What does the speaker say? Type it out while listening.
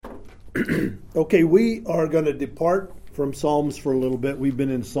Okay, we are going to depart from Psalms for a little bit. We've been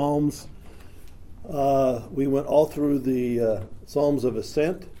in Psalms. We went all through the Psalms of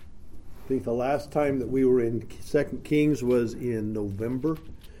Ascent. I think the last time that we were in 2 Kings was in November.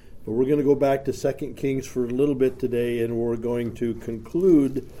 But we're going to go back to 2 Kings for a little bit today, and we're going to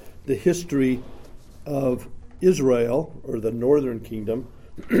conclude the history of Israel, or the northern kingdom,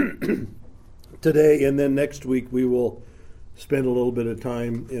 today. And then next week we will spend a little bit of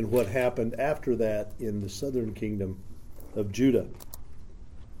time in what happened after that in the southern kingdom of Judah.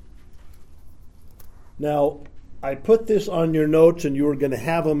 Now, I put this on your notes, and you were going to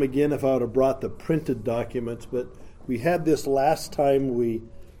have them again if I would have brought the printed documents, but we had this last time we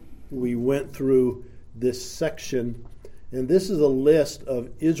went through this section, and this is a list of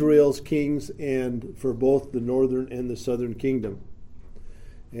Israel's kings and for both the northern and the southern kingdom.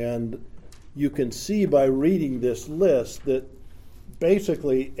 And you can see by reading this list that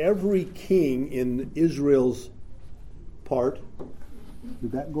basically every king in Israel's part,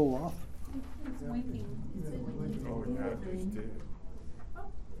 did that go off? It's winking. Oh, yeah, just did.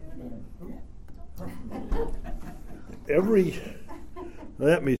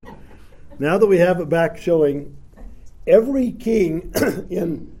 Now that we have it back showing, every king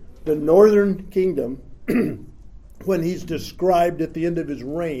in the northern kingdom, when he's described at the end of his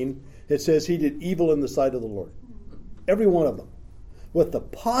reign, it says he did evil in the sight of the Lord. Every one of them. With the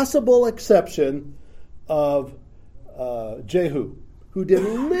possible exception of Jehu, who did a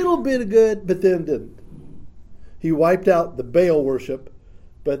little bit of good, but then didn't. He wiped out the Baal worship,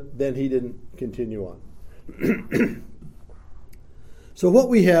 but then he didn't continue on. So what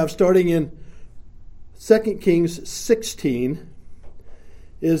we have, starting in 2 Kings 16,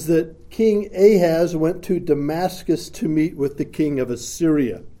 is that King Ahaz went to Damascus to meet with the king of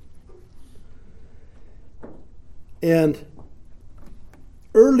Assyria. And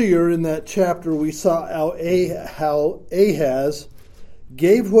earlier in that chapter, we saw how Ahaz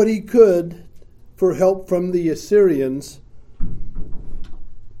gave what he could for help from the Assyrians,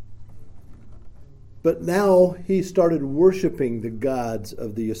 but now he started worshiping the gods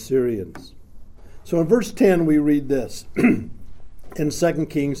of the Assyrians. So in verse 10 we read this in 2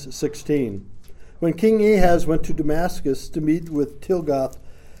 Kings 16. When King Ahaz went to Damascus to meet with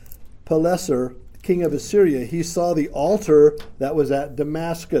Tiglath-Pileser, king of Assyria, he saw the altar that was at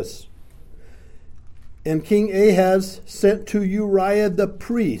Damascus. And King Ahaz sent to Uriah the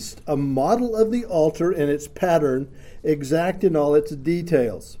priest a model of the altar and its pattern, exact in all its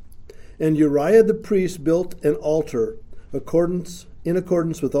details. And Uriah the priest built an altar in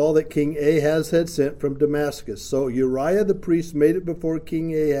accordance with all that King Ahaz had sent from Damascus. So Uriah the priest made it before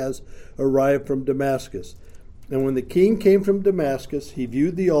King Ahaz arrived from Damascus. And when the king came from Damascus, he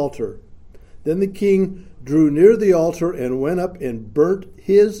viewed the altar. Then the king drew near the altar and went up and burnt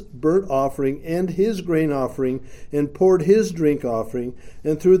his burnt offering and his grain offering and poured his drink offering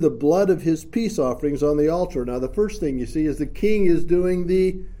and threw the blood of his peace offerings on the altar. Now the first thing you see is the king is doing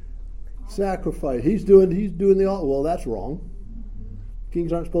the sacrifice. He's doing the altar. Well, that's wrong.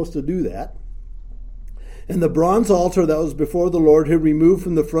 Kings aren't supposed to do that. And the bronze altar that was before the Lord he removed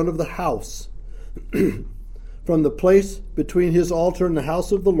from the front of the house, from the place between his altar and the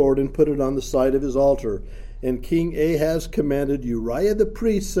house of the Lord, and put it on the side of his altar. And King Ahaz commanded Uriah the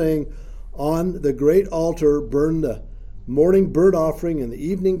priest, saying, on the great altar burn the morning burnt offering and the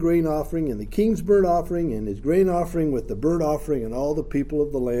evening grain offering and the king's burnt offering and his grain offering with the burnt offering, and all the people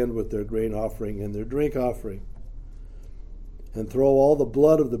of the land with their grain offering and their drink offering. And throw all the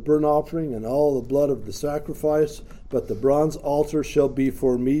blood of the burnt offering and all the blood of the sacrifice, but the bronze altar shall be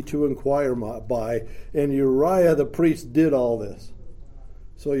for me to inquire by. And Uriah the priest did all this.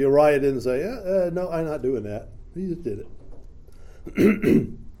 So Uriah didn't say, no, I'm not doing that. He just did it.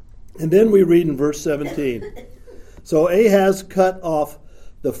 And then we read in verse 17. So Ahaz cut off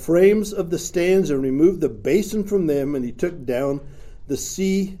the frames of the stands and removed the basin from them, and he took down the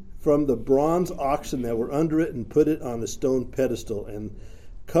sea from the bronze oxen that were under it and put it on a stone pedestal, and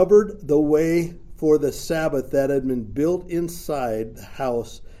covered the way for the Sabbath that had been built inside the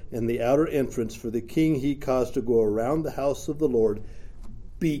house and the outer entrance. For the king he caused to go around the house of the Lord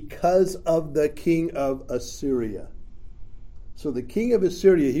because of the king of Assyria. So the king of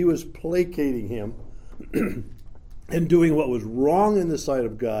Assyria, he was placating him and doing what was wrong in the sight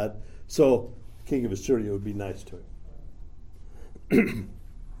of God, so the king of Assyria would be nice to him.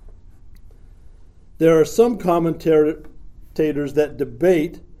 There are some commentators that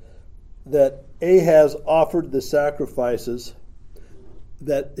debate that Ahaz offered the sacrifices,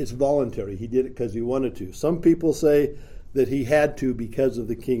 that it's voluntary. He did it because he wanted to. Some people say that he had to because of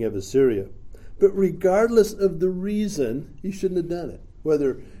the king of Assyria. But regardless of the reason, he shouldn't have done it.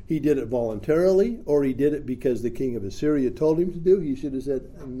 Whether he did it voluntarily, or he did it because the king of Assyria told him to do, he should have said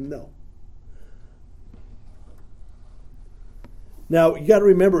no. Now, you got to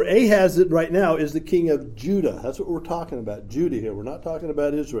remember, Ahaz right now is the king of Judah. That's what we're talking about, Judah here. We're not talking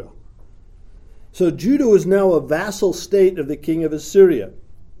about Israel. So Judah was now a vassal state of the king of Assyria.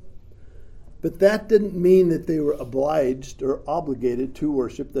 But that didn't mean that they were obliged or obligated to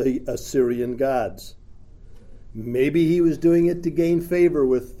worship the Assyrian gods. Maybe he was doing it to gain favor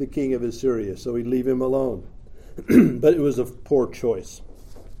with the king of Assyria, so he'd leave him alone. But it was a poor choice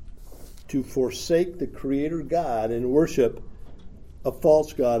to forsake the Creator God and worship a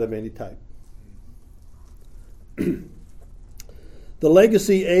false god of any type. The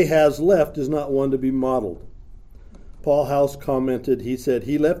legacy Ahaz left is not one to be modeled. Paul House commented, he said,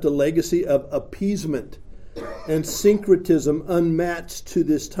 he left a legacy of appeasement and syncretism unmatched to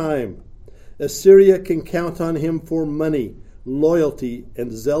this time. Assyria can count on him for money, loyalty,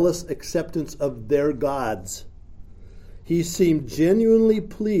 and zealous acceptance of their gods. He seemed genuinely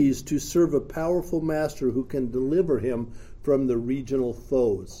pleased to serve a powerful master who can deliver him from the regional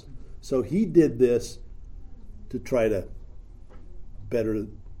foes. So he did this to try to better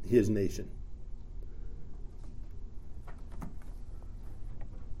his nation.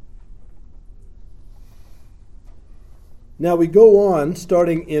 Now we go on,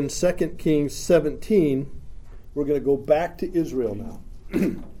 starting in 2 Kings 17. We're going to go back to Israel now.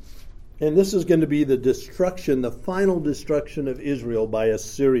 And this is going to be the destruction, the final destruction of Israel by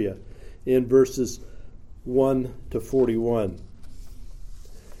Assyria in verses 1 to 41.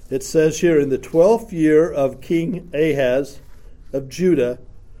 It says here, in the 12th year of King Ahaz of Judah,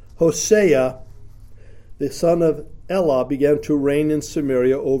 Hosea, the son of Elah, began to reign in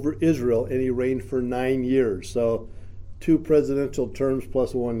Samaria over Israel, and he reigned for 9 years. So 2 presidential terms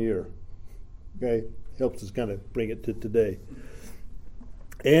plus 1 year. Okay, helps us kind of bring it to today.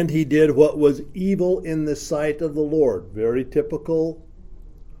 And he did what was evil in the sight of the Lord, very typical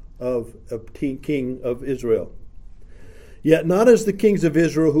of a king of Israel. Yet not as the kings of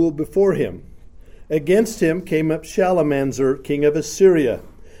Israel who were before him. Against him came up Shalmaneser, king of Assyria,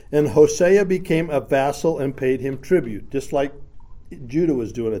 and Hosea became a vassal and paid him tribute, just like Judah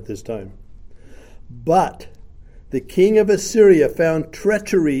was doing at this time. But the king of Assyria found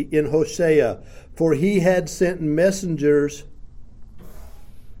treachery in Hosea, for he had sent messengers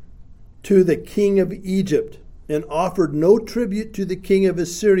to the king of Egypt and offered no tribute to the king of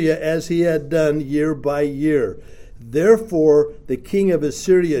Assyria as he had done year by year. Therefore, the king of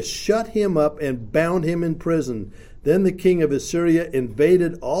Assyria shut him up and bound him in prison. Then the king of Assyria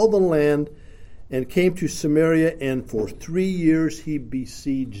invaded all the land and came to Samaria, and for 3 years he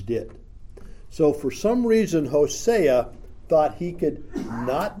besieged it. So for some reason, Hosea thought he could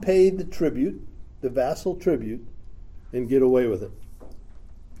not pay the tribute, the vassal tribute, and get away with it.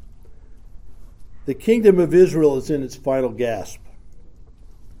 The kingdom of Israel is in its final gasp.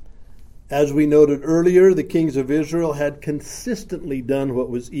 As we noted earlier, the kings of Israel had consistently done what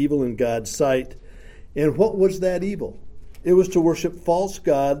was evil in God's sight. And what was that evil? It was to worship false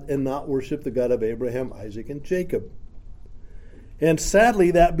God and not worship the God of Abraham, Isaac, and Jacob. And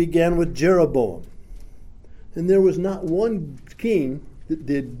sadly, that began with Jeroboam. And there was not one king that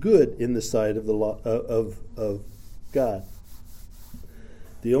did good in the sight of the of God.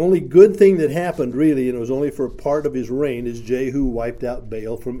 The only good thing that happened, really, and it was only for a part of his reign, is Jehu wiped out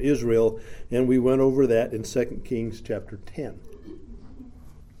Baal from Israel, and we went over that in 2 Kings chapter 10.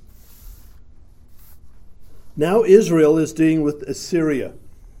 Now Israel is dealing with Assyria.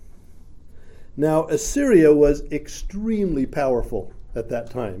 Now Assyria was extremely powerful at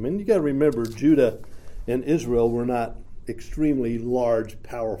that time, and you got to remember, Judah and Israel were not extremely large,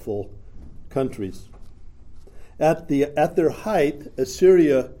 powerful countries. At their height,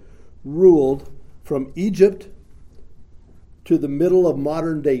 Assyria ruled from Egypt to the middle of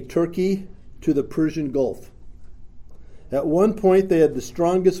modern-day Turkey to the Persian Gulf. At one point, they had the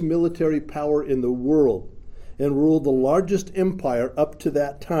strongest military power in the world and ruled the largest empire up to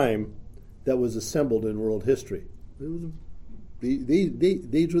that time that was assembled in world history.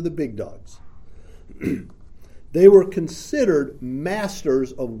 These were the big dogs. They were considered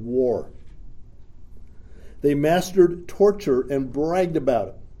masters of war. They mastered torture and bragged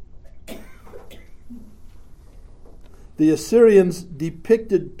about it. The Assyrians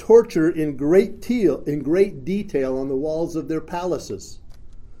depicted torture in great detail on the walls of their palaces.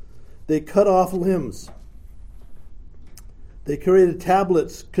 They cut off limbs. They created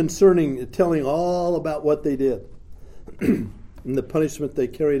tablets telling all about what they did and the punishment they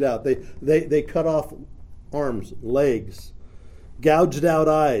carried out. They cut off arms, legs, gouged out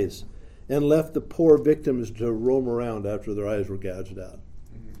eyes, and left the poor victims to roam around after their eyes were gouged out.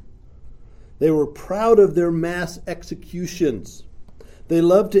 They were proud of their mass executions. They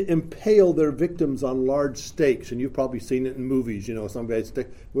loved to impale their victims on large stakes, and you've probably seen it in movies. Some guys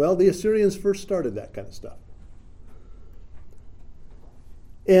stick. Well, the Assyrians first started that kind of stuff.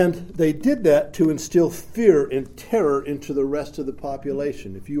 And they did that to instill fear and terror into the rest of the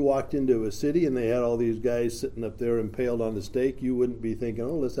population. If you walked into a city and they had all these guys sitting up there impaled on the stake, you wouldn't be thinking,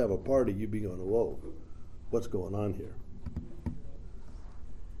 oh, let's have a party. You'd be going, whoa, what's going on here?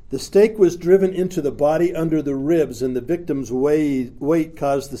 The stake was driven into the body under the ribs, and the victim's weight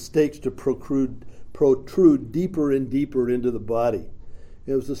caused the stakes to protrude deeper and deeper into the body.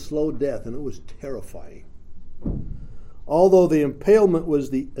 It was a slow death, and it was terrifying. Although the impalement was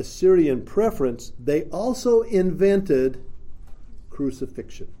the Assyrian preference, they also invented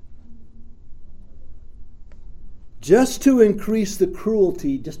crucifixion, just to increase the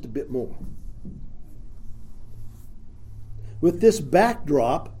cruelty just a bit more. With this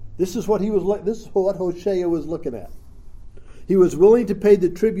backdrop, this is what Hoshea was looking at. He was willing to pay the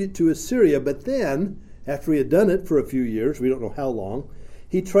tribute to Assyria, but then, after he had done it for a few years, we don't know how long,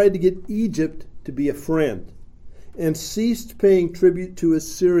 he tried to get Egypt to be a friend and ceased paying tribute to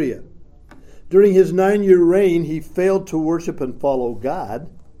Assyria. During his 9-year reign, he failed to worship and follow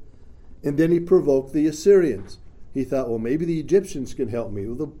God, and then he provoked the Assyrians. He thought, well, maybe the Egyptians can help me.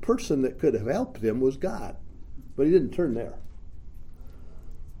 Well, the person that could have helped him was God, but he didn't turn there.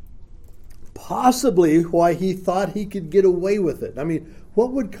 Possibly why he thought he could get away with it. I mean,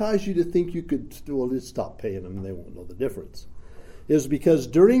 what would cause you to think you could, just stop paying them and they won't know the difference? Is because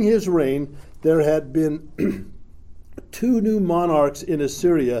during his reign, there had been 2 new monarchs in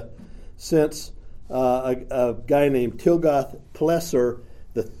Assyria since a guy named Tilgath-Pileser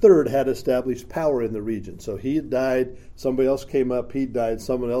III had established power in the region. So he had died, somebody else came up, he died,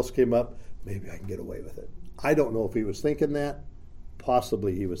 someone else came up, maybe I can get away with it. I don't know if he was thinking that.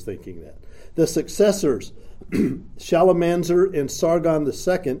 Possibly he was thinking that. The successors, Shalmaneser and Sargon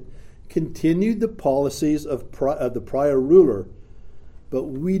II, continued the policies of the prior ruler, but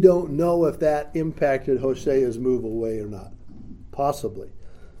we don't know if that impacted Hosea's move away or not. Possibly.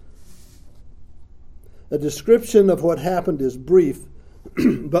 A description of what happened is brief,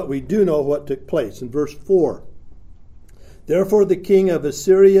 but we do know what took place. In verse 4, therefore the king of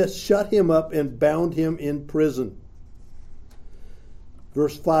Assyria shut him up and bound him in prison.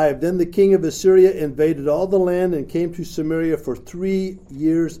 Verse 5, then the king of Assyria invaded all the land and came to Samaria for 3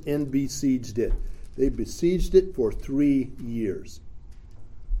 years and besieged it. They besieged it for 3 years.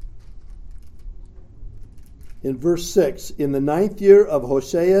 In verse 6, in the 9th year of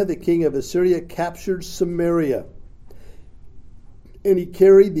Hoshea, the king of Assyria captured Samaria. And he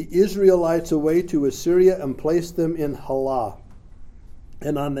carried the Israelites away to Assyria and placed them in Halah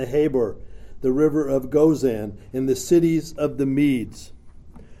and on the Habor, the river of Gozan, in the cities of the Medes.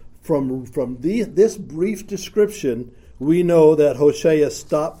 From this brief description, we know that Hoshea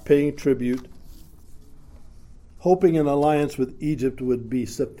stopped paying tribute, hoping an alliance with Egypt would be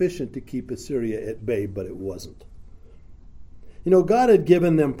sufficient to keep Assyria at bay, but it wasn't. God had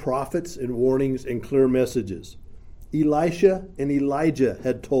given them prophets and warnings and clear messages. Elisha and Elijah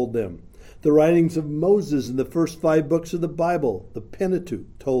had told them. The writings of Moses in the first 5 books of the Bible, the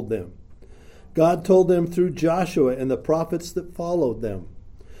Pentateuch, told them. God told them through Joshua and the prophets that followed them.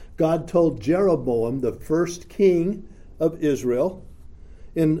 God told Jeroboam, the first king of Israel,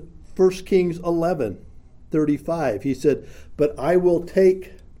 in 1 Kings 11:35. He said, but I will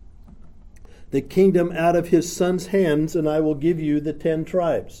take the kingdom out of his son's hands, and I will give you the 10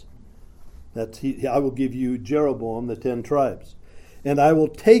 tribes. I will give you Jeroboam, the 10 tribes. And I will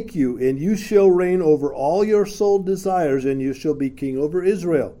take you, and you shall reign over all your soul desires, and you shall be king over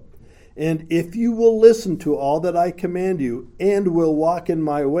Israel. And if you will listen to all that I command you, and will walk in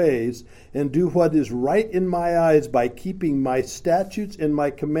my ways, and do what is right in my eyes by keeping my statutes and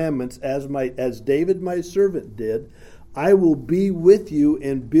my commandments, as David my servant did, I will be with you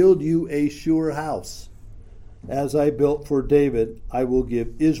and build you a sure house. As I built for David, I will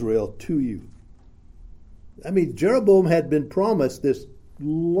give Israel to you. Jeroboam had been promised this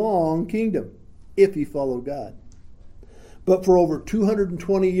long kingdom if he followed God. But for over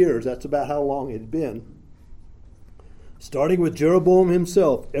 220 years, that's about how long it had been, starting with Jeroboam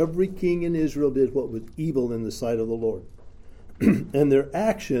himself, every king in Israel did what was evil in the sight of the Lord. And their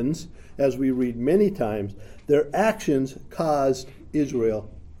actions, as we read many times, their actions caused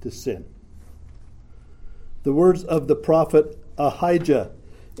Israel to sin. The words of the prophet Ahijah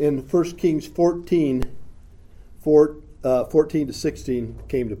in 1 Kings 14 to 16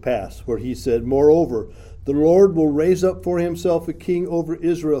 came to pass, where he said, moreover, the Lord will raise up for himself a king over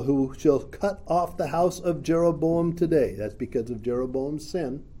Israel who shall cut off the house of Jeroboam today. That's because of Jeroboam's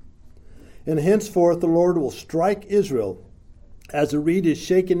sin. And henceforth the Lord will strike Israel as a reed is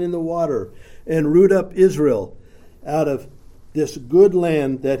shaken in the water, and root up Israel out of this good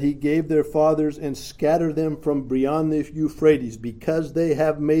land that he gave their fathers, and scatter them from beyond the Euphrates, because they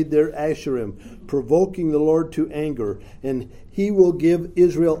have made their Asherim, provoking the Lord to anger. And he will give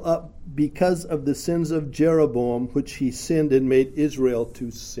Israel up because of the sins of Jeroboam, which he sinned and made Israel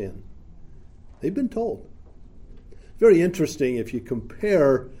to sin. They've been told. Very interesting if you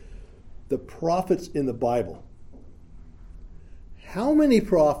compare the prophets in the Bible. How many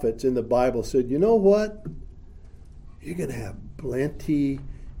prophets in the Bible said, you know what? You're going to have plenty.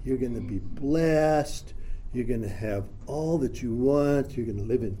 You're going to be blessed. You're going to have all that you want. You're going to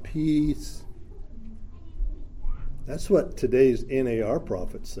live in peace. That's what today's NAR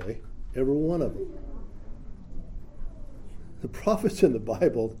prophets say. Every one of them. The prophets in the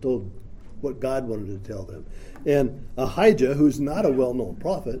Bible told what God wanted to tell them. And Ahijah, who's not a well-known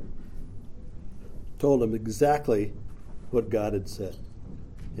prophet, told them exactly what God had said.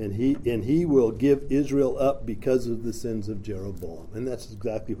 And he will give Israel up because of the sins of Jeroboam. And that's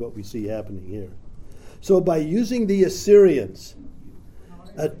exactly what we see happening here. So by using the Assyrians,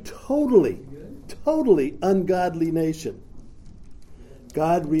 a totally ungodly nation,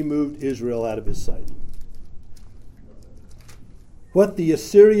 God removed Israel out of his sight. What the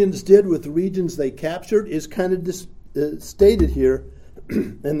Assyrians did with the regions they captured is kind of stated here,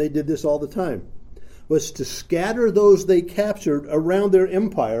 and they did this all the time, was to scatter those they captured around their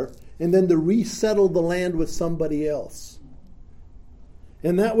empire and then to resettle the land with somebody else.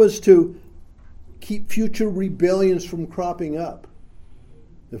 And that was to keep future rebellions from cropping up.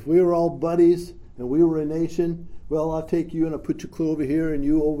 If we were all buddies and we were a nation, well, I'll take you and I'll put you over here and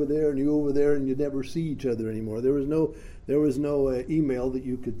you over there and you over there, and you never see each other anymore. There was no email that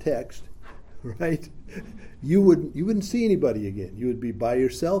you could text, right? You wouldn't see anybody again. You would be by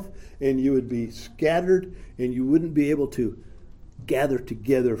yourself, and you would be scattered, and you wouldn't be able to gather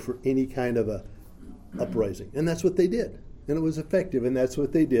together for any kind of a uprising. And that's what they did. And it was effective, and that's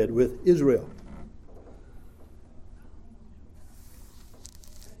what they did with Israel.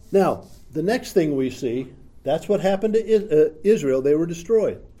 Now, the next thing we see, that's what happened to Israel. They were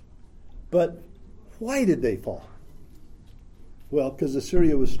destroyed. But why did they fall? Well, because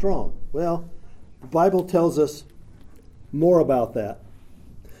Assyria was strong. Well, the Bible tells us more about that.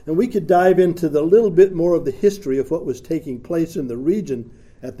 And we could dive into the little bit more of the history of what was taking place in the region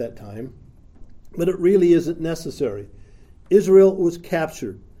at that time, but it really isn't necessary. Israel was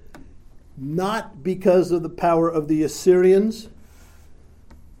captured, not because of the power of the Assyrians.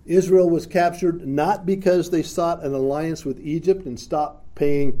 Israel was captured not because they sought an alliance with Egypt and stopped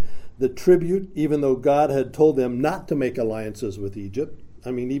paying the tribute, even though God had told them not to make alliances with Egypt.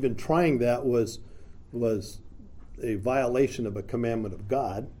 I mean, even trying that was a violation of a commandment of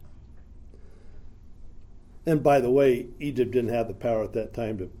God. And by the way, Egypt didn't have the power at that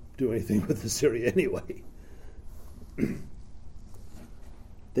time to do anything with Assyria anyway.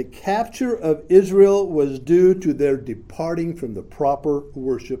 The capture of Israel was due to their departing from the proper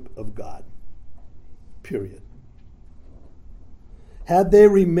worship of God. Period. Had they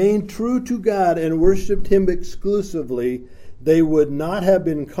remained true to God and worshipped him exclusively, they would not have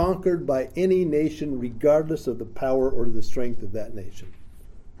been conquered by any nation, regardless of the power or the strength of that nation.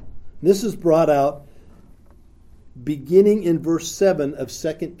 This is brought out beginning in verse 7 of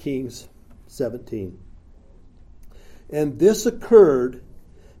 2 Kings 17. And this occurred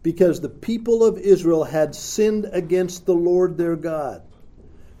because the people of Israel had sinned against the Lord their God,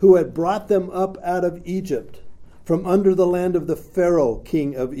 who had brought them up out of Egypt, from under the land of the Pharaoh,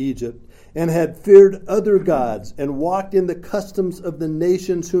 king of Egypt, and had feared other gods, and walked in the customs of the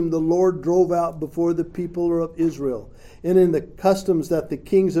nations whom the Lord drove out before the people of Israel, and in the customs that the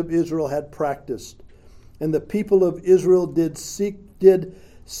kings of Israel had practiced. And the people of Israel did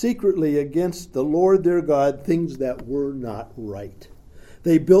secretly against the Lord their God things that were not right.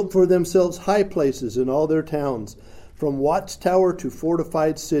 They built for themselves high places in all their towns, from watchtower to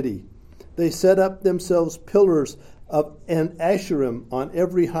fortified city. They set up themselves pillars of an Asherim on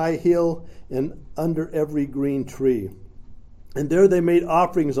every high hill and under every green tree. And there they made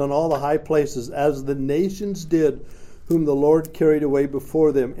offerings on all the high places, as the nations did, whom the Lord carried away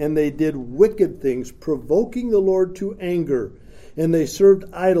before them. And they did wicked things, provoking the Lord to anger. And they served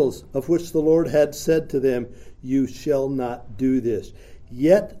idols, of which the Lord had said to them, "You shall not do this."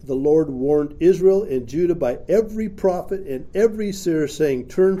 Yet the Lord warned Israel and Judah by every prophet and every seer, saying,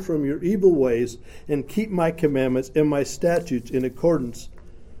 "Turn from your evil ways and keep my commandments and my statutes in accordance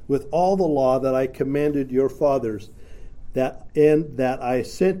with all the law that I commanded your fathers, that I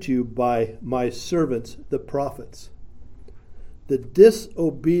sent you by my servants the prophets." The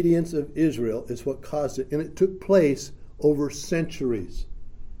disobedience of Israel is what caused it, and it took place over centuries.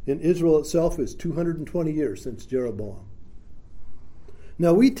 In Israel itself, it's 220 years since Jeroboam.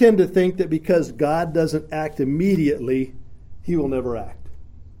 Now, we tend to think that because God doesn't act immediately, he will never act.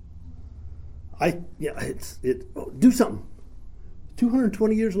 Do something.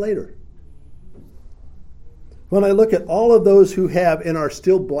 220 years later. When I look at all of those who have and are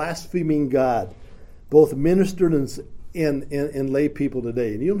still blaspheming God, both ministers and lay people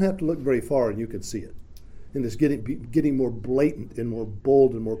today, and you don't have to look very far and you can see it. And it's getting more blatant and more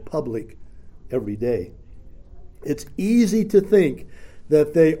bold and more public every day. It's easy to think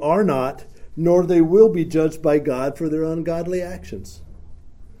that they are not, nor they will be judged by God for their ungodly actions.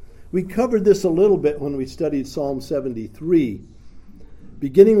 We covered this a little bit when we studied Psalm 73.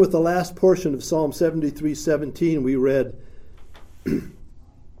 Beginning with the last portion of Psalm 73:17, we read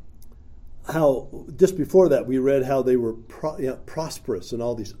how, just before that, we read how they were prosperous, and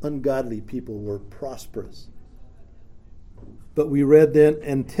all these ungodly people were prosperous. But we read then,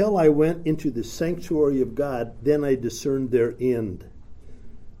 until I went into the sanctuary of God, then I discerned their end.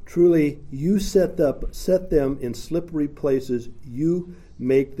 Truly, you set them in slippery places. You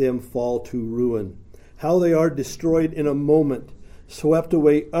make them fall to ruin. How they are destroyed in a moment, swept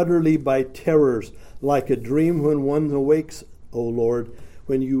away utterly by terrors, like a dream when one awakes, O Lord.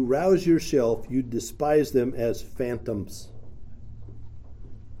 When you rouse yourself, you despise them as phantoms.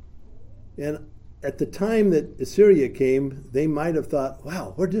 And at the time that Assyria came, they might have thought,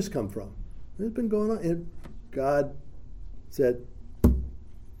 wow, where'd this come from? It's been going on. And God said,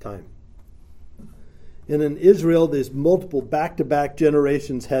 time. And in Israel, these multiple back-to-back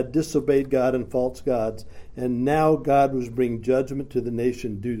generations had disobeyed God and false gods, and now God was bringing judgment to the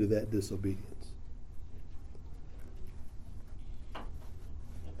nation due to that disobedience.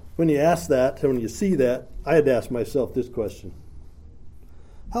 When you ask that, when you see that, I had to ask myself this question.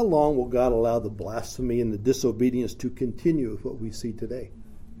 How long will God allow the blasphemy and the disobedience to continue with what we see today?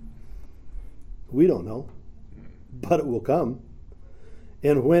 We don't know, but it will come.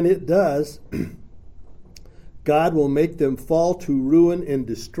 And when it does, God will make them fall to ruin and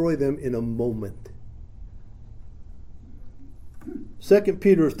destroy them in a moment. 2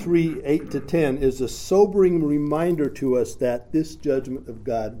 Peter 3:8-10 is a sobering reminder to us that this judgment of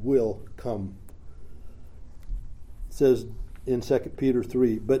God will come. It says in 2 Peter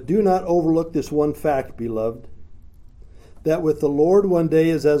 3, but do not overlook this one fact, beloved, that with the Lord 1 day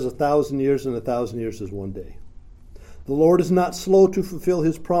is as 1,000 years, and 1,000 years is 1 day. The Lord is not slow to fulfill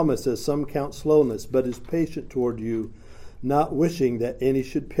his promise, as some count slowness, but is patient toward you, not wishing that any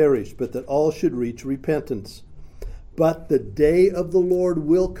should perish, but that all should reach repentance. But the day of the Lord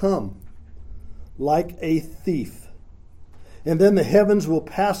will come like a thief. And then the heavens will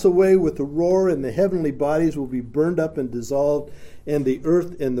pass away with a roar, and the heavenly bodies will be burned up and dissolved, and the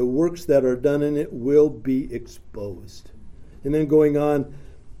earth and the works that are done in it will be exposed. And then going on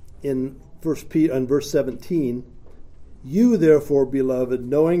in 1 Peter, on verse 17, you therefore, beloved,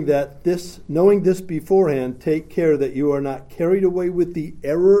 knowing this beforehand, take care that you are not carried away with the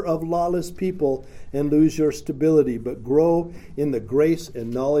error of lawless people and lose your stability, but grow in the grace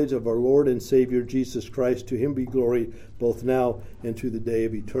and knowledge of our Lord and Savior Jesus Christ. To him be glory both now and to the day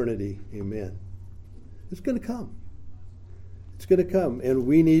of eternity. Amen. It's going to come. It's going to come, and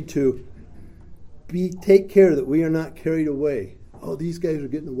we need to take care that we are not carried away. Oh, these guys are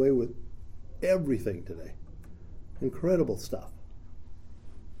getting away with everything today. Incredible stuff.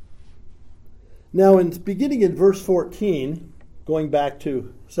 Now, beginning in verse 14, going back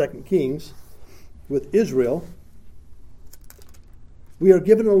to 2 Kings, with Israel, we are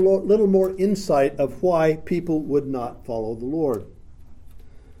given a little more insight of why people would not follow the Lord.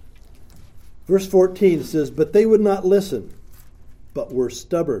 Verse 14 says, but they would not listen, but were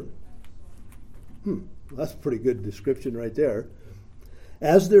stubborn. That's a pretty good description right there.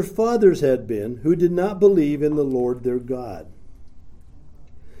 As their fathers had been, who did not believe in the Lord their God.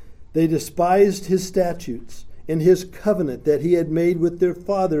 They despised his statutes and his covenant that he had made with their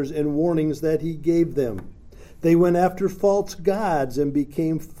fathers and warnings that he gave them. They went after false gods and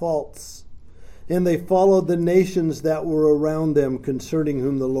became false. And they followed the nations that were around them, concerning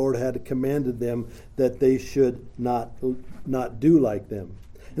whom the Lord had commanded them that they should not do like them.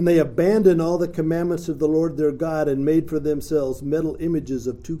 And they abandoned all the commandments of the Lord their God and made for themselves metal images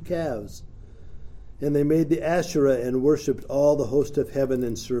of 2 calves. And they made the Asherah and worshipped all the host of heaven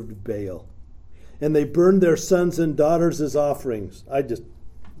and served Baal. And they burned their sons and daughters as offerings.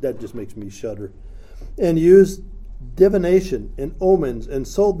 That just makes me shudder. And used divination and omens, and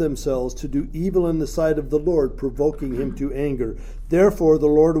sold themselves to do evil in the sight of the Lord, provoking him to anger. Therefore the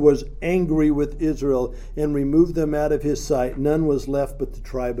Lord was angry with Israel and removed them out of his sight. None was left but the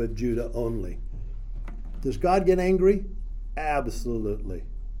tribe of Judah only. Does God get angry? Absolutely.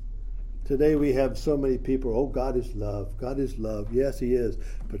 Today we have so many people, oh, God is love. God is love. Yes, he is.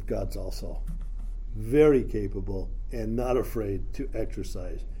 But God's also very capable and not afraid to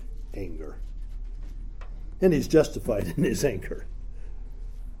exercise anger. And he's justified in his anger.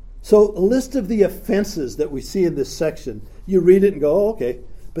 So a list of the offenses that we see in this section, you read it and go, oh, okay.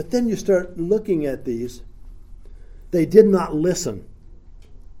 But then you start looking at these. They did not listen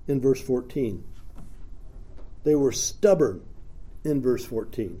in verse 14. They were stubborn in verse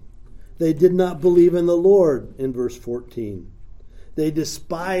 14. They did not believe in the Lord in verse 14. They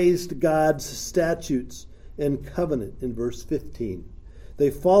despised God's statutes and covenant in verse 15.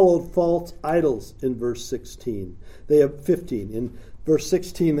 They followed false idols in verse 16. They have 15. In verse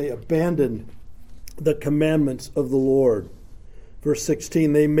 16, they abandoned the commandments of the Lord. Verse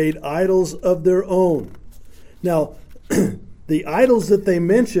 16, they made idols of their own. Now, the idols that they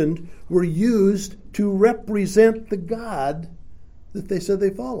mentioned were used to represent the God that they said they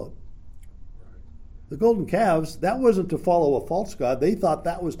followed. The golden calves, that wasn't to follow a false god. They thought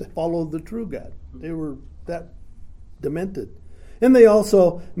that was to follow the true God. They were that demented. And they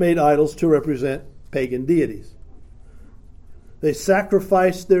also made idols to represent pagan deities. They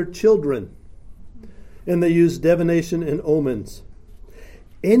sacrificed their children. And they used divination and omens.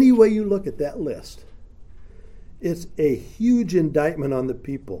 Any way you look at that list, it's a huge indictment on the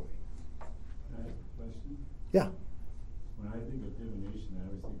people. Can I ask a question? Yeah. When I think of divination, I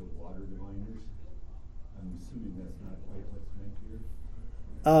always think of water diviners. I'm assuming that's not quite what's meant here.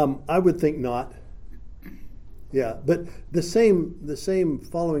 I would think not. Yeah, but the same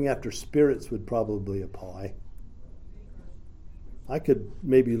following after spirits would probably apply. I could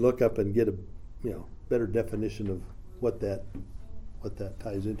maybe look up and get a better definition of what that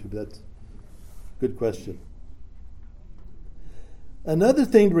ties into, but that's a good question. Another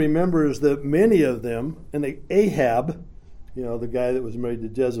thing to remember is that many of them, and Ahab, the guy that was married to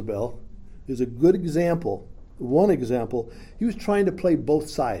Jezebel, is a good example. One example, he was trying to play both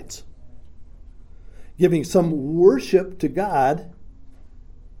sides, giving some worship to God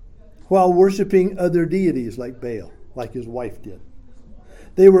while worshiping other deities like Baal, like his wife did.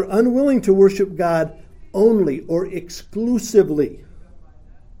 They were unwilling to worship God only or exclusively.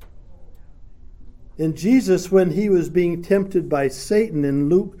 And Jesus, when he was being tempted by Satan in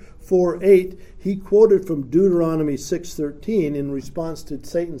Luke 4:8, he quoted from Deuteronomy 6:13 in response to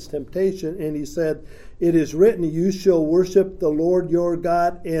Satan's temptation, and he said, "It is written, you shall worship the Lord your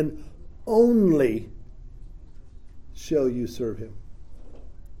God, and only shall you serve him."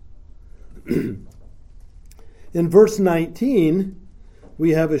 In verse 19,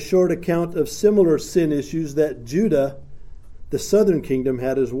 we have a short account of similar sin issues that Judah, the southern kingdom,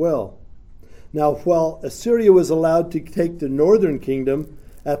 had as well. Now, while Assyria was allowed to take the northern kingdom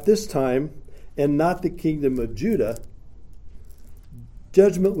at this time and not the kingdom of Judah,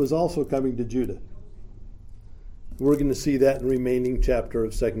 judgment was also coming to Judah. We're going to see that in the remaining chapter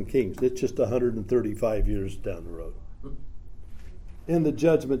of 2 Kings. It's just 135 years down the road. And the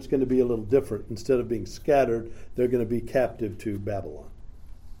judgment's going to be a little different. Instead of being scattered, they're going to be captive to Babylon.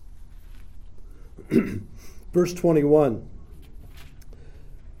 Verse 21.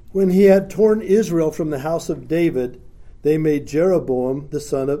 When he had torn Israel from the house of David, they made Jeroboam the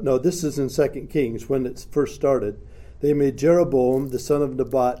son of... No, this is in 2 Kings when it first started. They made Jeroboam the son of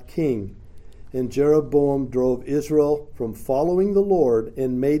Nebat king. And Jeroboam drove Israel from following the Lord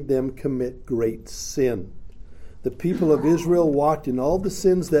and made them commit great sin. The people of Israel walked in all the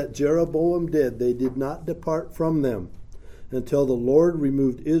sins that Jeroboam did. They did not depart from them until the Lord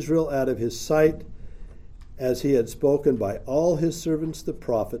removed Israel out of his sight, as he had spoken by all his servants the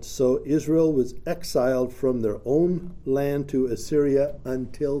prophets. So Israel was exiled from their own land to Assyria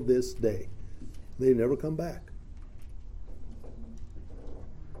until this day. They never come back.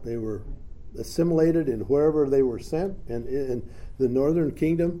 They were assimilated in wherever they were sent, and the northern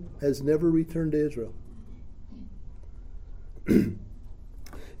kingdom has never returned to Israel.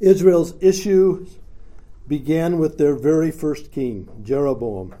 Israel's issues began with their very first king,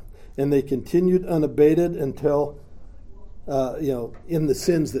 Jeroboam. And they continued unabated until, in the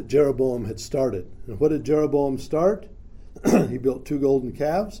sins that Jeroboam had started. And what did Jeroboam start? He built 2 golden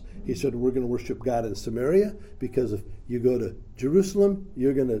calves. He said, we're going to worship God in Samaria, because if you go to Jerusalem,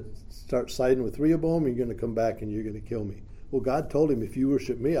 you're going to start siding with Rehoboam, and you're going to come back and you're going to kill me. Well, God told him, if you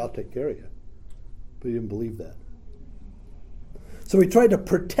worship me, I'll take care of you. But he didn't believe that. So he tried to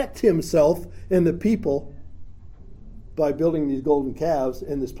protect himself and the people by building these golden calves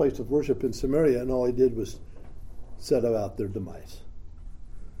in this place of worship in Samaria, and all he did was set about their demise.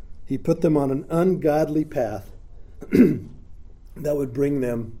 He put them on an ungodly path that would bring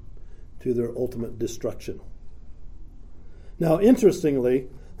them to their ultimate destruction. Now, interestingly,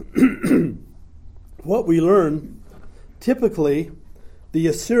 what we learn, typically, the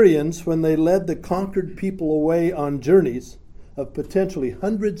Assyrians, when they led the conquered people away on journeys of potentially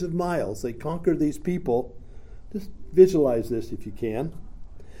hundreds of miles, they conquered these people. Just visualize this if you can.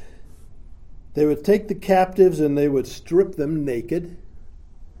 They would take the captives and they would strip them naked,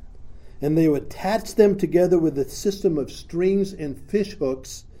 and they would attach them together with a system of strings and fish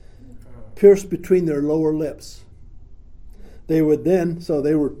hooks pierced between their lower lips. They would then, so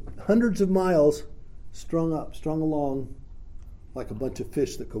they were hundreds of miles strung along like a bunch of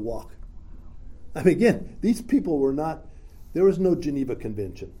fish that could walk. I mean, again, these people were not, there was no Geneva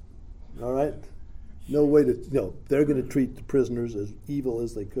Convention, all right? No way to, they're going to treat the prisoners as evil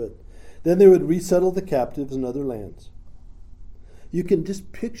as they could. Then they would resettle the captives in other lands. You can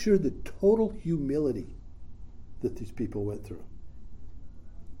just picture the total humility that these people went through.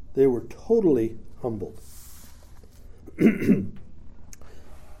 They were totally humbled.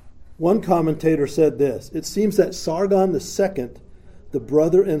 One commentator said this: it seems that Sargon II, the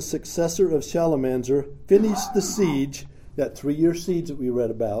brother and successor of Shalmaneser, finished the siege, that 3-year siege that we read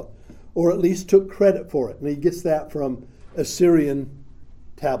about, or at least took credit for it. And he gets that from Assyrian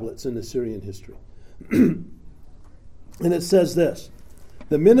tablets in Assyrian history. And it says this: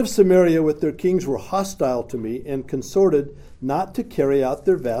 the men of Samaria with their kings were hostile to me and consorted not to carry out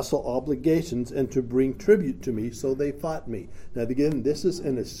their vassal obligations and to bring tribute to me, so they fought me. Now again, this is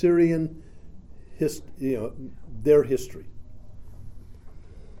an Assyrian their history.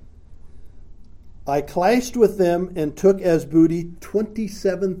 I clashed with them and took as booty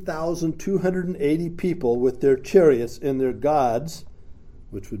 27,280 people with their chariots and their gods,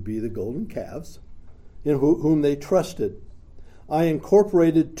 which would be the golden calves, in whom they trusted. I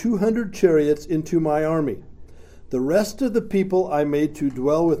incorporated 200 chariots into my army. The rest of the people I made to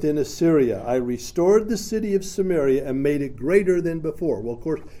dwell within Assyria. I restored the city of Samaria and made it greater than before. Well, of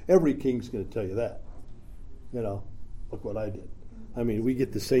course, every king's going to tell you that. Look what I did. I mean, we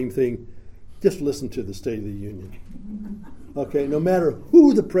get the same thing. Just listen to the State of the Union. Okay, no matter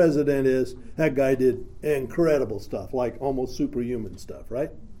who the president is, that guy did incredible stuff, like almost superhuman stuff,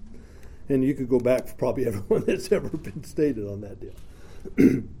 right? And you could go back for probably everyone that's ever been stated on that deal.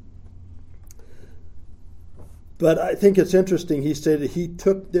 But I think it's interesting, he stated he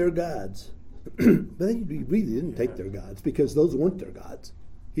took their gods. But he really didn't take their gods, because those weren't their gods.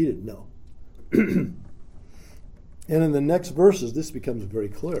 He didn't know. And in the next verses, this becomes very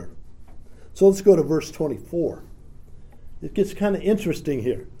clear. So let's go to verse 24. It gets kind of interesting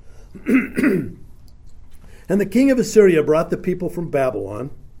here. And the king of Assyria brought the people from Babylon,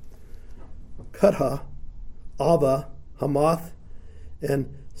 Cutha, Ava, Hamath,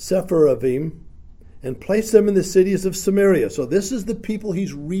 and Sepharvaim, and placed them in the cities of Samaria. So this is the people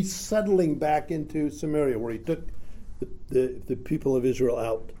he's resettling back into Samaria, where he took the people of Israel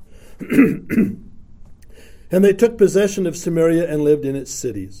out. And they took possession of Samaria and lived in its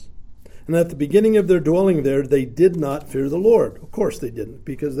cities. And at the beginning of their dwelling there, they did not fear the Lord. Of course they didn't,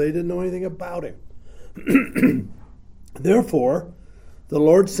 because they didn't know anything about him. Therefore, the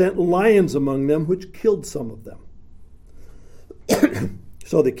Lord sent lions among them, which killed some of them.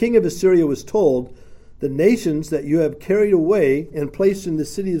 So the king of Assyria was told, the nations that you have carried away and placed in the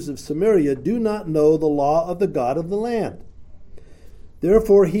cities of Samaria do not know the law of the God of the land.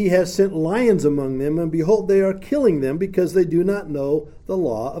 Therefore he has sent lions among them, and behold, they are killing them, because they do not know the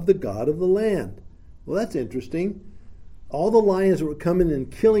law of the God of the land. Well, that's interesting. All the lions that were coming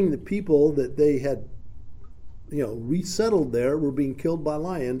and killing the people that they had resettled there were being killed by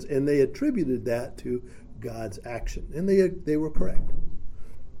lions, and they attributed that to God's action. And they were correct.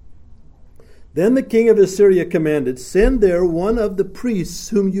 Then the king of Assyria commanded, send there one of the priests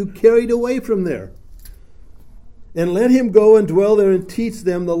whom you carried away from there, and let him go and dwell there and teach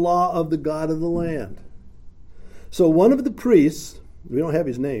them the law of the God of the land. So one of the priests, we don't have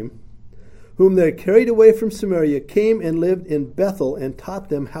his name, whom they carried away from Samaria, came and lived in Bethel and taught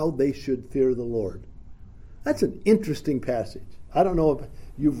them how they should fear the Lord. That's an interesting passage. I don't know if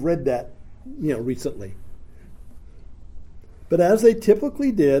you've read that, recently. But as they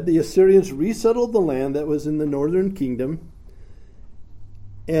typically did, the Assyrians resettled the land that was in the northern kingdom.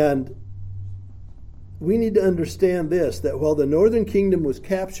 And we need to understand this, that while the northern kingdom was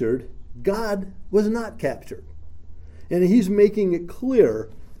captured, God was not captured. And he's making it clear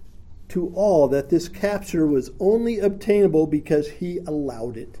to all that this capture was only obtainable because he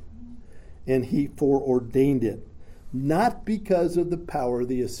allowed it and he foreordained it. not because of the power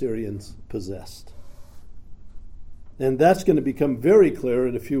the Assyrians possessed. And that's going to become very clear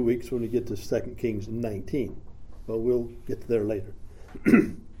in a few weeks when we get to 2 Kings 19. But we'll get there later.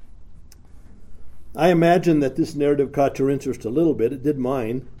 I imagine that this narrative caught your interest a little bit. It did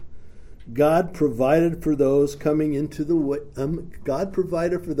mine. God provided for those coming into the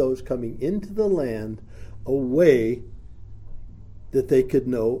land a way that they could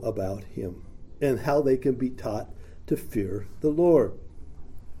know about Him and how they can be taught to fear the Lord.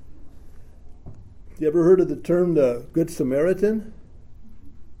 You ever heard of the term the Good Samaritan?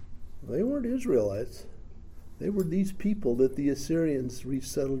 They weren't Israelites. They were these people that the Assyrians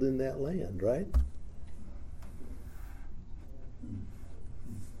resettled in that land, right?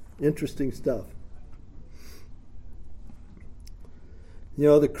 Interesting stuff. You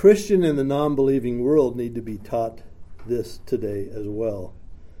know, the Christian and the non-believing world need to be taught this today as well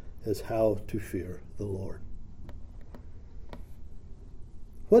as how to fear the Lord.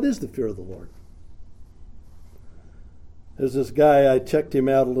 What is the fear of the Lord? There's this guy, I checked him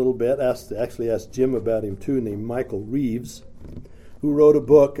out a little bit, actually asked Jim about him too, named Michael Reeves, who wrote a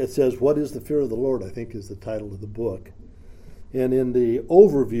book that says, What is the Fear of the Lord? I think is the title of the book. And in the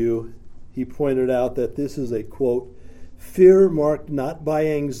overview, he pointed out that this is a, quote, fear marked not by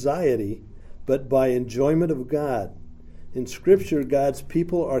anxiety, but by enjoyment of God. In Scripture, God's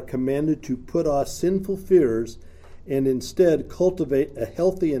people are commanded to put off sinful fears and instead cultivate a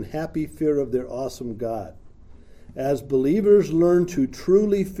healthy and happy fear of their awesome God. As believers learn to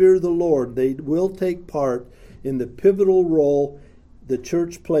truly fear the Lord, they will take part in the pivotal role the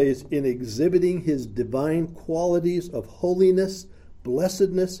church plays in exhibiting His divine qualities of holiness,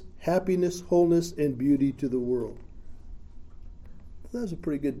 blessedness, happiness, wholeness, and beauty to the world. That's a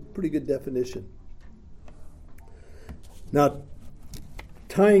pretty good definition. Now,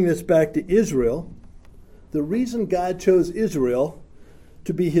 tying this back to Israel, the reason God chose Israel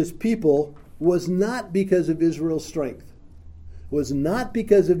to be His people was not because of Israel's strength, was not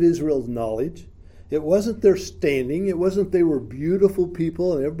because of Israel's knowledge. It wasn't their standing. It wasn't they were beautiful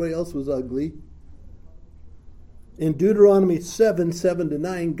people and everybody else was ugly. In Deuteronomy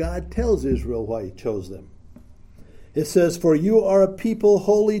 7:7-9, God tells Israel why He chose them. It says, For you are a people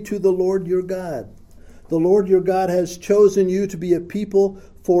holy to the Lord your God. The Lord your God has chosen you to be a people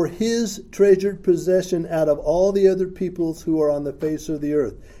for His treasured possession out of all the other peoples who are on the face of the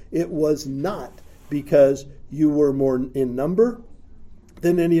earth. It was not because you were more in number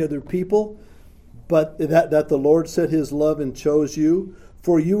than any other people, but that the Lord set His love and chose you,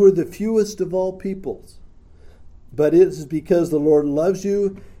 for you were the fewest of all peoples. But it is because the Lord loves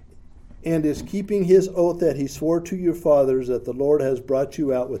you and is keeping His oath that He swore to your fathers, that the Lord has brought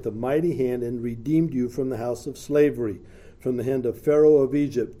you out with a mighty hand and redeemed you from the house of slavery, from the hand of Pharaoh of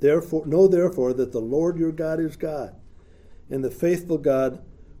Egypt. Know therefore that the Lord your God is God, and the faithful God,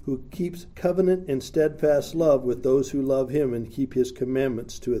 who keeps covenant and steadfast love with those who love Him and keep His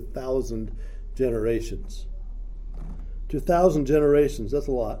commandments to 1,000 generations. To 1,000 generations, that's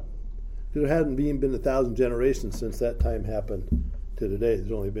a lot. There hadn't even been 1,000 generations since that time happened to today.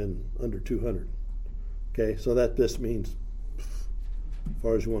 There's only been under 200. Okay, so that this means as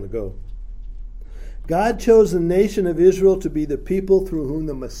far as you want to go. God chose the nation of Israel to be the people through whom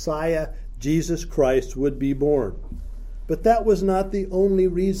the Messiah, Jesus Christ, would be born. But that was not the only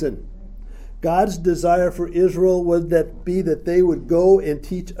reason. God's desire for Israel would that they would go and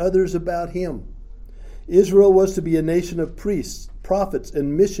teach others about Him. Israel was to be a nation of priests, prophets,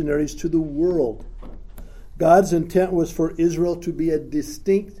 and missionaries to the world. God's intent was for Israel to be a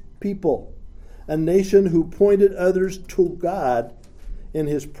distinct people, a nation who pointed others to God in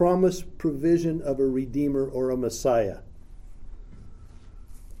His promised provision of a Redeemer or a Messiah.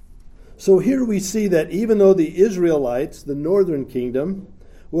 So here we see that even though the Israelites, the northern kingdom,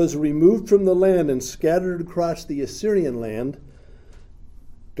 was removed from the land and scattered across the Assyrian land,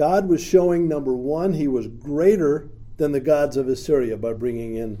 God was showing, number one, He was greater than the gods of Assyria by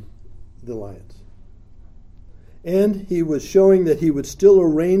bringing in the lions. And He was showing that He would still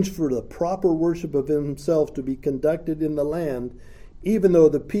arrange for the proper worship of Himself to be conducted in the land, even though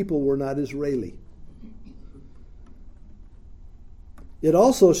the people were not Israeli. It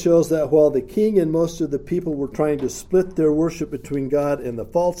also shows that while the king and most of the people were trying to split their worship between God and the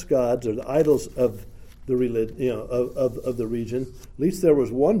false gods or the idols of the of the region, at least there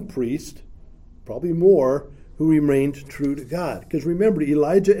was one priest, probably more, who remained true to God. Because remember,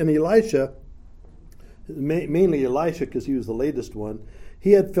 Elijah and Elisha, mainly Elisha because he was the latest one,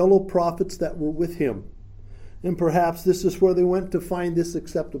 he had fellow prophets that were with him. And perhaps this is where they went to find this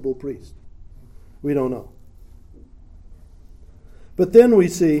acceptable priest. We don't know. But then we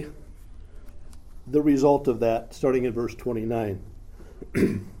see the result of that, starting in verse 29.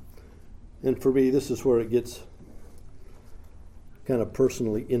 And for me, this is where it gets kind of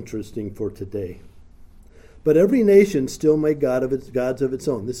personally interesting for today. But every nation still made gods of its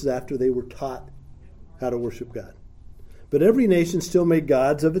own. This is after they were taught how to worship God. But every nation still made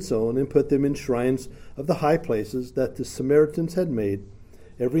gods of its own and put them in shrines of the high places that the Samaritans had made,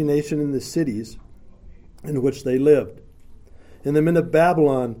 every nation in the cities in which they lived. And the men of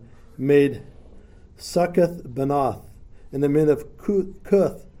Babylon made Succoth-Benoth, and the men of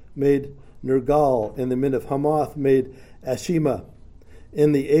Cuth made Nergal, and the men of Hamath made Ashima,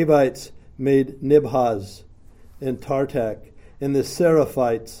 and the Avites made Nibhaz and Tartak, and the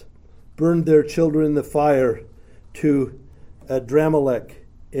Seraphites burned their children in the fire to Adramelech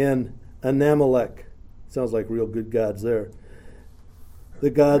and Anamelech. Sounds like real good gods there. The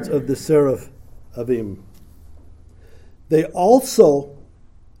gods of the Seraphim. They also,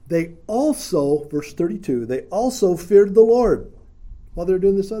 verse 32, they also feared the Lord while they're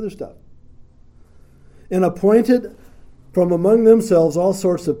doing this other stuff. And appointed from among themselves all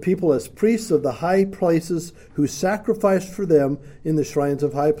sorts of people as priests of the high places who sacrificed for them in the shrines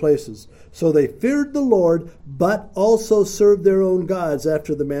of high places. So they feared the Lord, but also served their own gods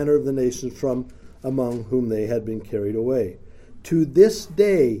after the manner of the nations from among whom they had been carried away. To this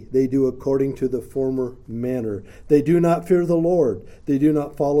day they do according to the former manner. They do not fear the Lord. They do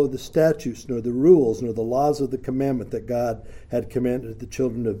not follow the statutes, nor the rules, nor the laws of the commandment that God had commanded the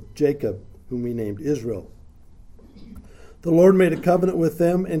children of Jacob, whom he named Israel. The Lord made a covenant with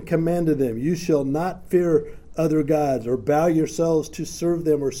them and commanded them, you shall not fear other gods or bow yourselves to serve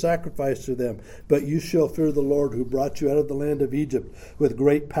them or sacrifice to them, but you shall fear the Lord who brought you out of the land of Egypt with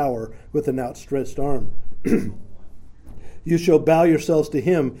great power, with an outstretched arm. You shall bow yourselves to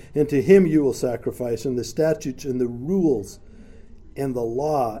him, and to him you will sacrifice, and the statutes and the rules and the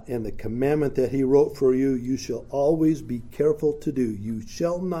law and the commandment that he wrote for you, you shall always be careful to do. You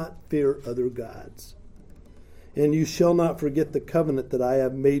shall not fear other gods. And you shall not forget the covenant that I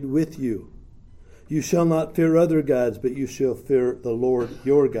have made with you. You shall not fear other gods, but you shall fear the Lord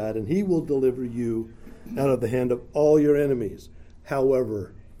your God, and he will deliver you out of the hand of all your enemies.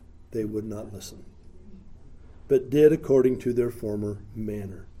 However, they would not listen, but did according to their former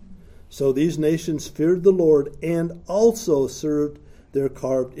manner. So these nations feared the Lord and also served their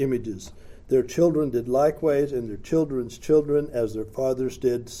carved images. Their children did likewise, and their children's children, as their fathers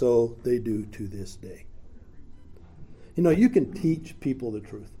did, so they do to this day. You know, you can teach people the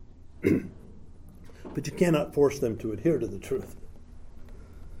truth, but you cannot force them to adhere to the truth.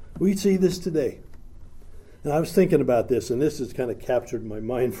 We see this today. And I was thinking about this, and this has kind of captured my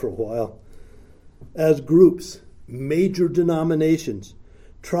mind for a while. As groups, major denominations,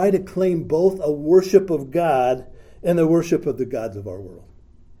 try to claim both a worship of God and the worship of the gods of our world.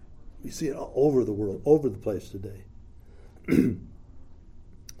 We see it all over the world, over the place today.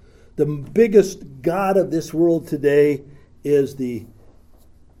 The biggest god of this world today is the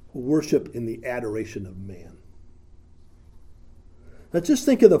worship and the adoration of man. Now just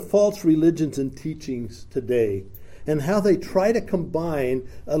think of the false religions and teachings today and how they try to combine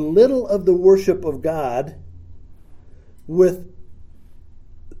a little of the worship of God with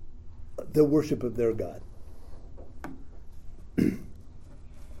the worship of their God.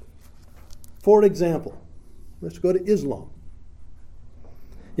 For example, let's go to Islam.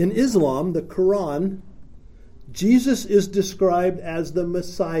 In Islam, the Quran, Jesus is described as the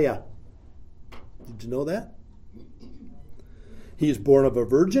Messiah. Did you know that? He is born of a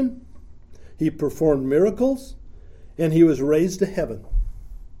virgin, he performed miracles, and he was raised to heaven.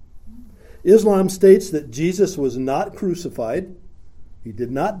 Islam states that Jesus was not crucified, he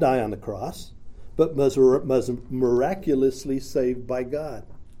did not die on the cross, but was miraculously saved by God.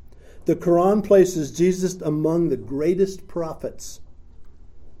 The Quran places Jesus among the greatest prophets,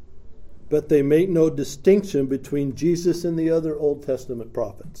 but they make no distinction between Jesus and the other Old Testament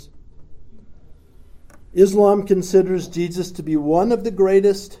prophets. Islam considers Jesus to be one of the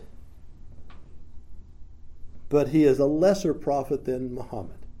greatest, but he is a lesser prophet than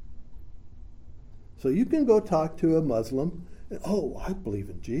Muhammad. So you can go talk to a Muslim, and, oh, I believe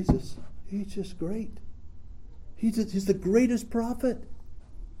in Jesus. He's just great. He's the greatest prophet.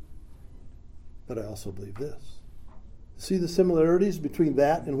 But I also believe this. See the similarities between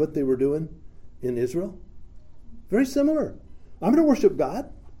that and what they were doing in Israel? Very similar. I'm going to worship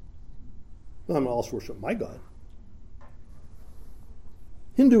God. I'm going to also worship my God.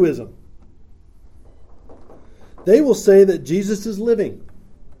 Hinduism. They will say that Jesus is living,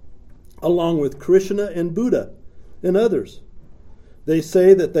 along with Krishna and Buddha and others. They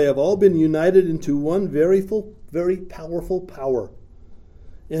say that they have all been united into one very powerful power.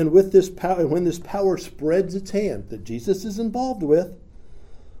 And with this power, when this power spreads its hand that Jesus is involved with,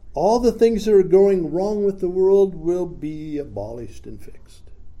 all the things that are going wrong with the world will be abolished and fixed.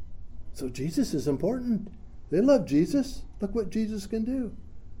 So Jesus is important. They love Jesus. Look what Jesus can do.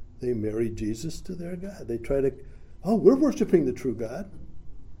 They marry Jesus to their God. They try to, we're worshiping the true God.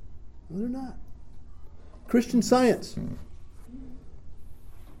 No, they're not. Christian Science.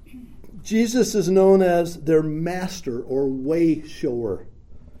 Jesus is known as their master or way shower.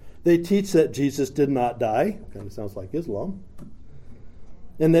 They teach that Jesus did not die. Kind of sounds like Islam.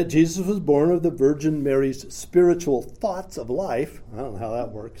 And that Jesus was born of the Virgin Mary's spiritual thoughts of life. I don't know how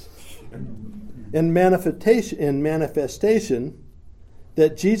that works. And manifestation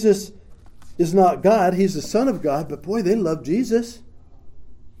that Jesus is not God. He's the Son of God. But boy, they love Jesus.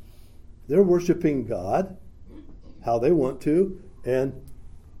 They're worshiping God how they want to and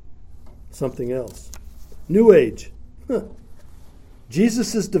something else. New Age.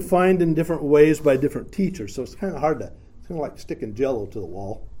 Jesus is defined in different ways by different teachers. So it's kind of hard to, it's kind of like sticking Jell-O to the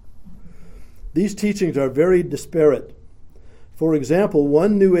wall. These teachings are very disparate. For example,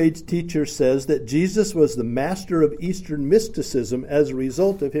 one New Age teacher says that Jesus was the master of Eastern mysticism as a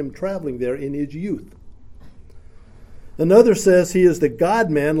result of him traveling there in his youth. Another says he is the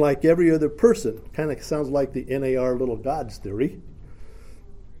God-man like every other person. Kind of sounds like the NAR little gods theory.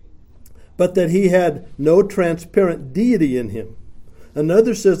 But that he had no transparent deity in him.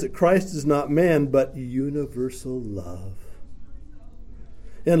 Another says that Christ is not man, but universal love.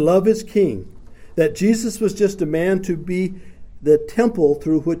 And love is king. That Jesus was just a man to be the temple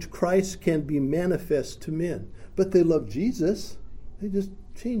through which Christ can be manifest to men. But they love Jesus. They just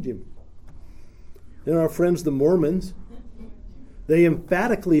change him. And our friends, the Mormons, they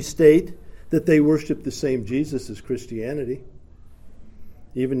emphatically state that they worship the same Jesus as Christianity.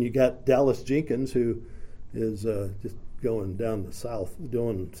 Even you got Dallas Jenkins, who is just going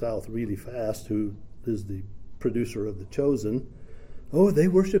south really fast, who is the producer of The Chosen. They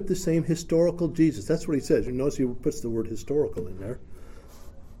worship the same historical Jesus. That's what he says. You notice he puts the word historical in there.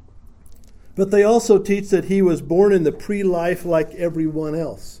 But they also teach that he was born in the pre-life like everyone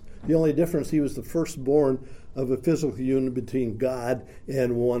else. The only difference, he was the firstborn of a physical union between God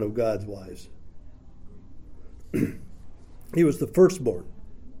and one of God's wives. He was the firstborn.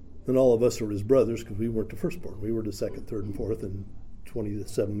 And all of us are his brothers because we weren't the firstborn. We were the second, third, and fourth, and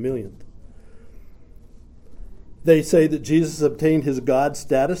 27 millionth. They say that Jesus obtained his God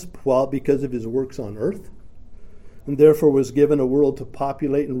status because of his works on earth, and therefore was given a world to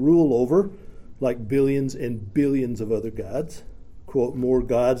populate and rule over, like billions and billions of other gods. Quote, more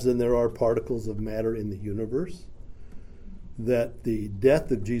gods than there are particles of matter in the universe. That the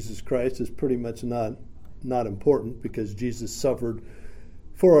death of Jesus Christ is pretty much not important because Jesus suffered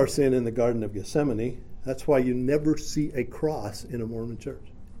for our sin in the Garden of Gethsemane. That's why you never see a cross in a Mormon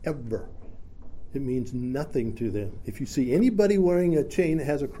church, ever. It means nothing to them. If you see anybody wearing a chain that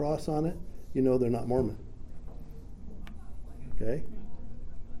has a cross on it, you know they're not Mormon. Okay?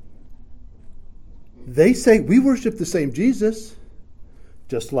 They say we worship the same Jesus,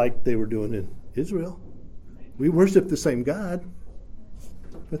 just like they were doing in Israel. We worship the same God,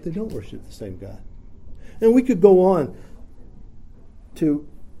 but they don't worship the same God. And we could go on to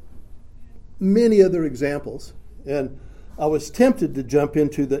many other examples. And I was tempted to jump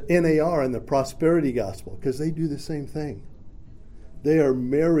into the NAR and the prosperity gospel because they do the same thing. They are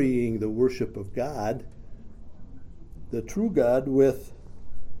marrying the worship of God, the true God, with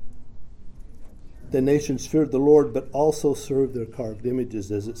the nations feared the Lord but also served their carved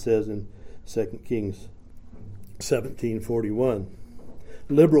images, as it says in 2 Kings 17:41.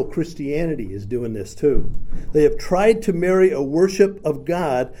 Liberal Christianity is doing this too. They have tried to marry a worship of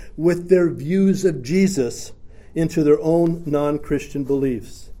God with their views of Jesus into their own non-Christian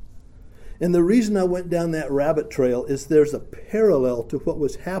beliefs. And the reason I went down that rabbit trail is there's a parallel to what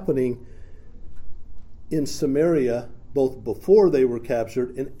was happening in Samaria, both before they were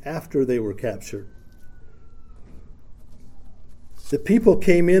captured and after they were captured. The people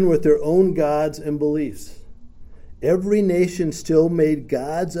came in with their own gods and beliefs. Every nation still made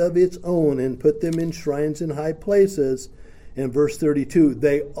gods of its own and put them in shrines in high places. In verse 32,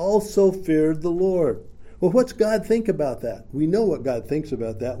 they also feared the Lord. Well, what's God think about that? We know what God thinks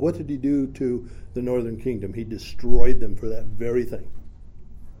about that. What did he do to the northern kingdom? He destroyed them for that very thing.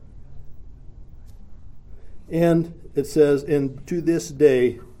 And it says, and to this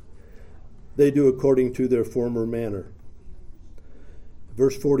day, they do according to their former manner.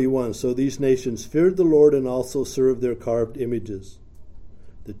 Verse 41, so these nations feared the Lord and also served their carved images.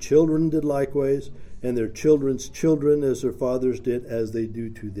 The children did likewise, and their children's children as their fathers did, as they do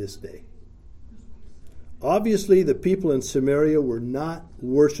to this day. Obviously, the people in Samaria were not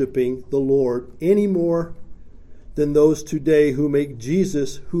worshiping the Lord any more than those today who make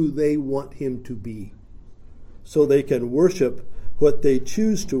Jesus who they want him to be, so they can worship what they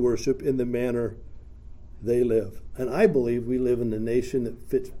choose to worship in the manner they live. And I believe we live in a nation that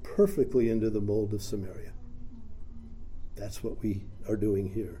fits perfectly into the mold of Samaria. That's what we are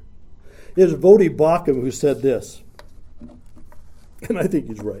doing here. It is Voddie Baucham who said this, and I think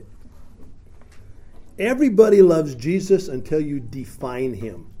he's right. Everybody loves Jesus until you define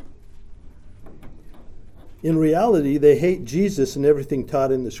him. In reality, they hate Jesus and everything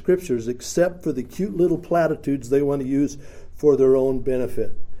taught in the scriptures except for the cute little platitudes they want to use for their own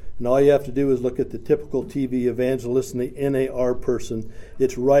benefit. And all you have to do is look at the typical TV evangelist and the NAR person.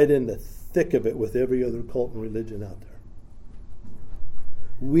 It's right in the thick of it with every other cult and religion out there.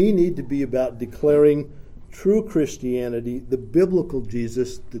 We need to be about declaring true Christianity, the biblical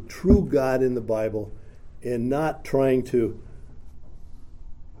Jesus, the true God in the Bible, and not trying to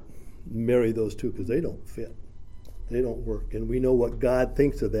marry those two because they don't fit. They don't work. And we know what God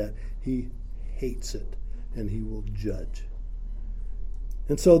thinks of that. He hates it, and he will judge.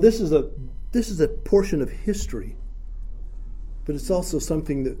 And so this is a portion of history, but it's also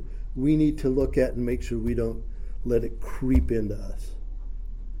something that we need to look at and make sure we don't let it creep into us.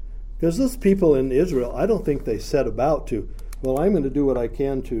 Because those people in Israel, I don't think they set about to, well, I'm going to do what I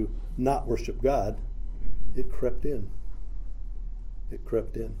can to not worship God. It crept in. It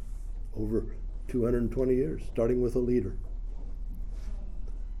crept in over 220 years, starting with a leader.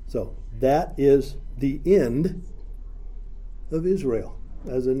 So that is the end of Israel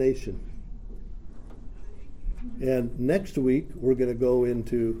as a nation. And next week, we're going to go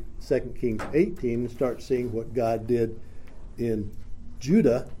into 2 Kings 18 and start seeing what God did in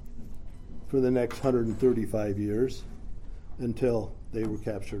Judah for the next 135 years until they were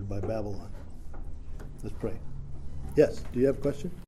captured by Babylon. Let's pray. Yes, do you have a question?